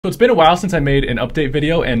So it's been a while since I made an update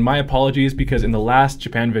video, and my apologies because in the last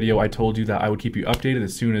Japan video I told you that I would keep you updated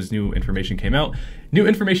as soon as new information came out. New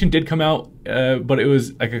information did come out, but it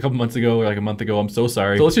was like a couple months ago or like a month ago. I'm so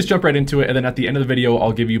sorry. So let's just jump right into it, and then at the end of the video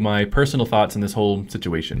I'll give you my personal thoughts on this whole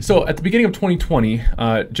situation. So at the beginning of 2020,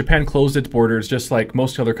 Japan closed its borders just like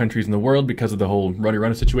most other countries in the world because of the whole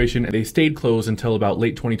runny situation. They stayed closed until about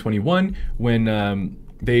late 2021 when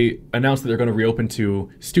they announced that they're going to reopen to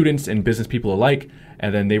students and business people alike.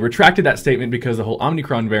 And then they retracted that statement because the whole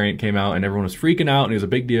Omicron variant came out and everyone was freaking out and it was a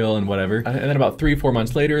big deal and whatever. And then about 3-4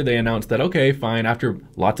 months later, they announced that, okay, fine, after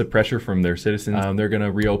lots of pressure from their citizens, they're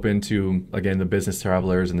gonna reopen to, again, the business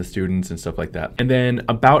travelers and the students and stuff like that. And then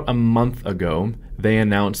about a month ago, they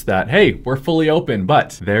announced that, hey, we're fully open,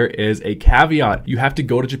 but there is a caveat. You have to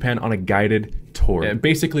go to Japan on a guided tour. And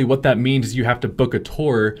basically what that means is you have to book a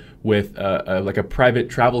tour with like a private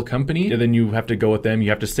travel company, and then you have to go with them. You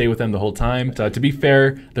have to stay with them the whole time. To be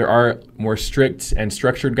fair, there are more strict and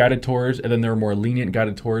structured guided tours, and then there are more lenient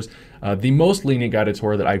guided tours. The most lenient guided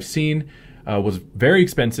tour that I've seen was very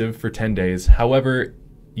expensive for 10 days. However,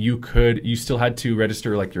 you still had to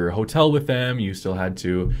register like your hotel with them. You still had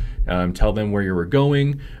to tell them where you were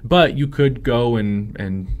going, but you could go and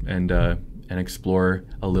explore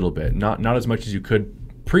a little bit. Not as much as you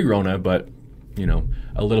could pre-Rona, but you know,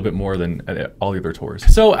 a little bit more than all the other tours.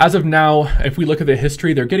 So as of now, if we look at the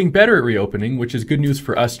history, they're getting better at reopening, which is good news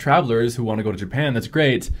for us travelers who want to go to Japan. That's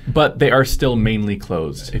great, but they are still mainly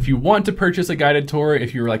closed. If you want to purchase a guided tour,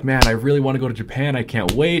 if you're like, man, I really want to go to Japan, I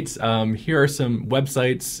can't wait, here are some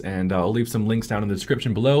websites, and I'll leave some links down in the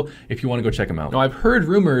description below if you want to go check them out. Now, I've heard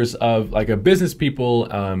rumors of like a business people,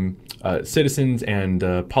 citizens,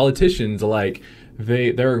 and politicians alike,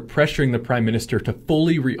 they're pressuring the prime minister to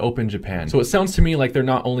fully reopen Japan. So it sounds to me like they're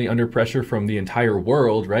not only under pressure from the entire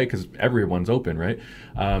world, right? Because everyone's open, right?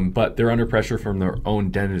 But they're under pressure from their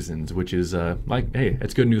own denizens, which is like, hey,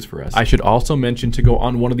 it's good news for us. I should also mention, to go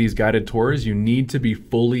on one of these guided tours, you need to be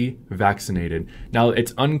fully vaccinated. Now,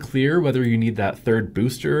 it's unclear whether you need that third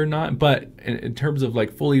booster or not, but in terms of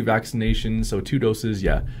like fully vaccination, so 2 doses,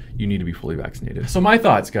 yeah, you need to be fully vaccinated. So my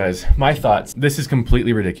thoughts, guys, my thoughts. This is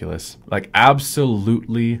completely ridiculous. Like,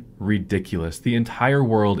 absolutely ridiculous. The entire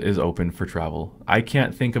world is open for travel. I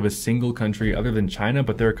can't think of a single country other than China,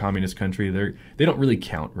 but they're a communist country. They don't really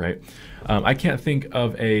count, right? I can't think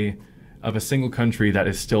of a single country that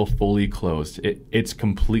is still fully closed. It's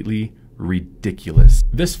completely ridiculous.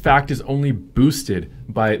 This fact is only boosted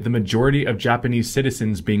by the majority of Japanese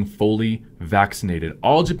citizens being fully vaccinated.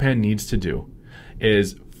 All Japan needs to do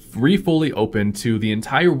is fully open to the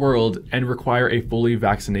entire world and require a fully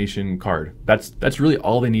vaccination card. That's really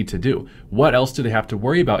all they need to do. What else do they have to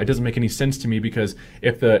worry about? It doesn't make any sense to me, because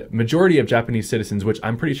if the majority of Japanese citizens, which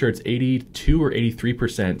I'm pretty sure it's 82 or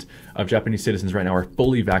 83% of Japanese citizens right now, are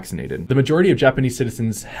fully vaccinated. The majority of Japanese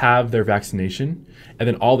citizens have their vaccination, and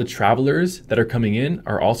then all the travelers that are coming in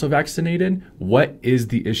are also vaccinated. What is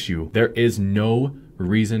the issue? There is no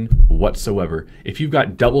reason whatsoever. If you've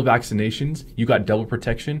got double vaccinations, you got double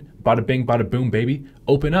protection, bada bing, bada boom, baby,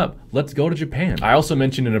 open up. Let's go to Japan. I also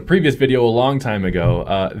mentioned in a previous video a long time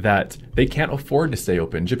ago that they can't afford to stay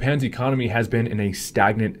open. Japan's economy has been in a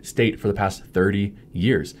stagnant state for the past 30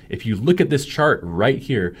 years. If you look at this chart right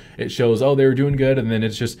here, it shows, oh, they were doing good, and then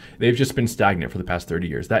they've just been stagnant for the past 30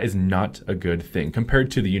 years. That is not a good thing compared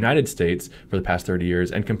to the United States for the past 30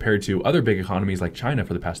 years and compared to other big economies like China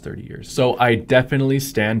for the past 30 years. So I definitely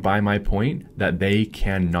stand by my point that they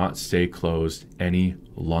cannot stay closed any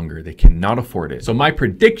longer. They cannot afford it. So my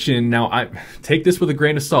prediction, now I take this with a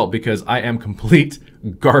grain of salt because I am complete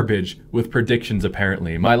garbage with predictions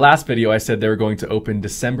apparently. My last video I said they were going to open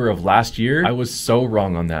December of last year. I was so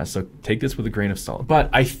wrong on that, so take this with a grain of salt. But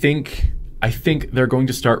I think they're going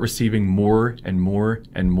to start receiving more and more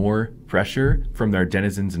and more pressure from their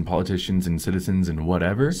denizens and politicians and citizens and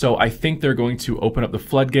whatever. So I think they're going to open up the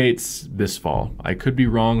floodgates this fall. I could be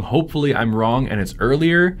wrong. Hopefully I'm wrong and it's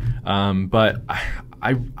earlier, but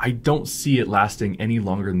I don't see it lasting any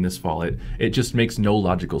longer than this fall. It just makes no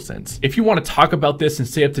logical sense. If you want to talk about this and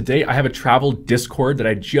stay up to date, I have a travel Discord that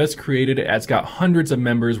I just created. It's got hundreds of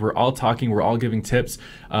members. We're all talking, we're all giving tips.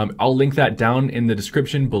 I'll link that down in the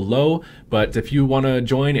description below, but if you want to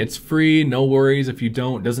join, it's free, no worries. If you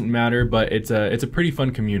don't, doesn't matter, but it's a pretty fun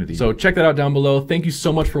community. So check that out down below. Thank you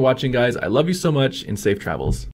so much for watching, guys. I love you so much, and safe travels.